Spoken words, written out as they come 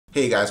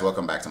Hey guys,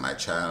 welcome back to my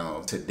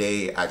channel.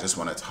 Today I just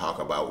want to talk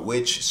about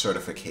which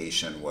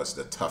certification was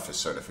the toughest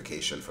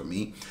certification for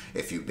me.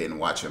 If you've been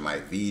watching my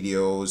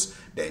videos,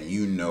 then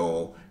you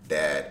know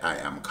that I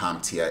am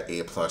CompTIA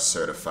A Plus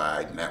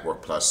certified,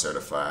 Network Plus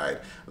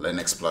certified,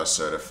 Linux Plus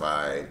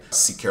certified,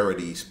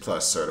 Security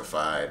Plus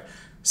certified,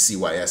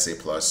 CYSA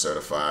Plus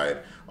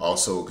certified.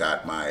 Also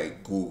got my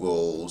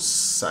Google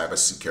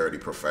Cybersecurity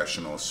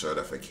Professional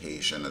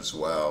certification as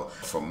well.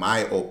 From my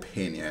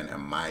opinion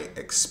and my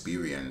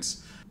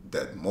experience,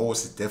 the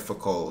most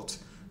difficult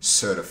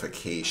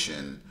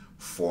certification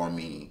for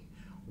me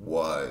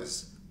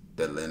was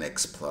the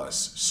Linux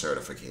Plus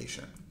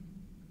certification.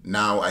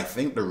 Now, I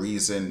think the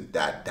reason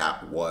that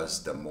that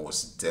was the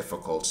most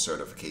difficult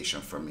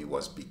certification for me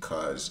was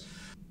because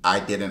I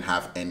didn't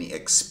have any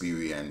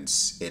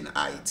experience in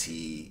IT,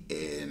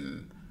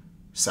 in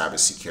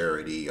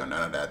cybersecurity, or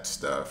none of that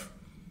stuff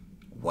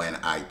when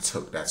I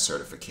took that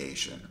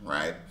certification,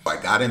 right? I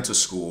got into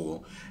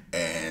school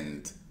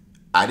and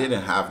I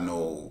didn't have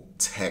no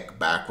tech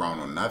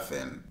background or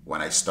nothing. When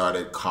I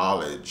started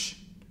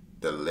college,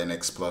 the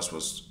Linux Plus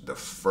was the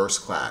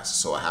first class.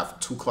 So I have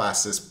two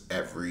classes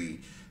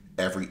every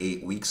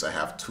 8 weeks. I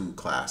have two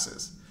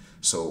classes.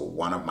 So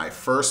one of my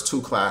first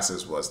two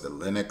classes was the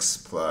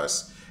Linux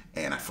Plus,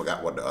 and I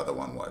forgot what the other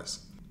one was.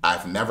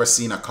 I've never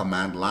seen a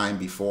command line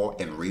before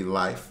in real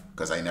life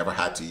because I never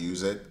had to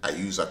use it. I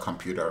use a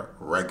computer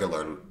like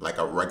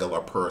a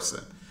regular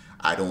person.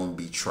 I don't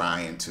be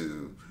trying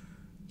to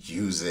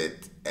use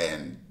it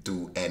and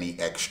do any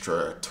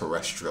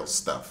extraterrestrial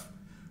stuff.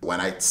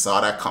 When I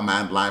saw that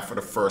command line for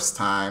the first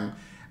time,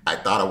 I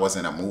thought I was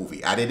in a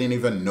movie. I didn't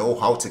even know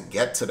how to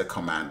get to the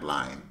command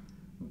line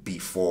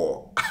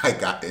before I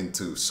got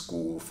into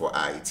school for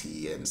IT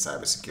and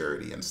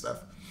cybersecurity and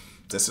stuff.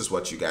 This is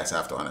what you guys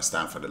have to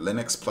understand. For the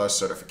Linux Plus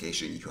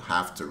certification, you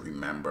have to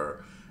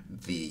remember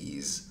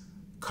these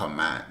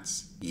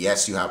commands.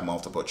 Yes, you have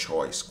multiple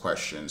choice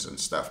questions and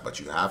stuff, but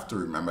you have to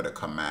remember the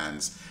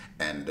commands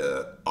and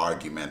the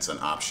arguments and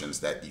options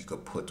that you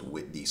could put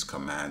with these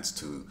commands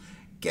to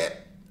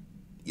get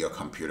your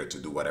computer to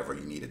do whatever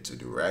you need it to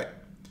do, right?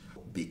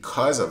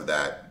 Because of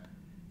that,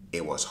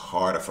 it was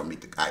harder for me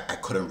I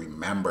couldn't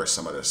remember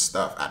some of the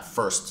stuff. At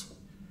first,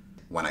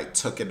 when I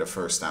took it the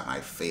first time, I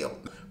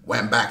failed.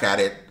 Went back at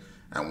it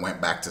and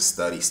went back to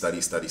study,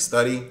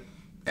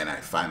 and I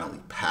finally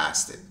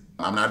passed it.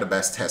 I'm not the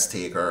best test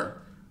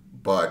taker,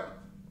 but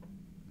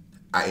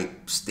I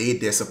stayed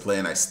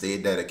disciplined, I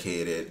stayed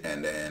dedicated,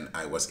 and then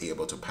I was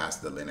able to pass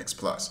the Linux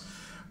Plus.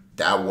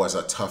 That was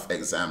a tough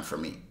exam for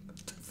me.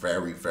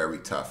 Very, very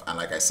tough. And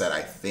like I said,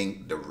 I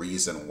think the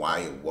reason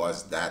why it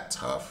was that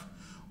tough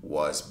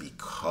was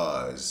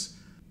because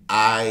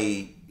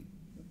I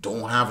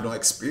don't have no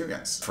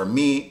experience. For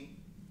me,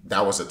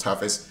 that was the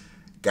toughest.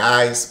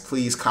 Guys,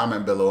 please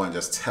comment below and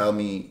just tell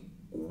me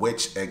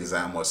which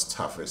exam was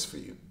toughest for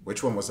you.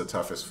 Which one was the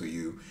toughest for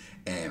you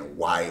and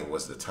why it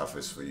was the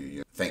toughest for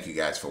you. Thank you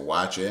guys for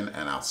watching,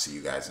 and I'll see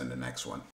you guys in the next one.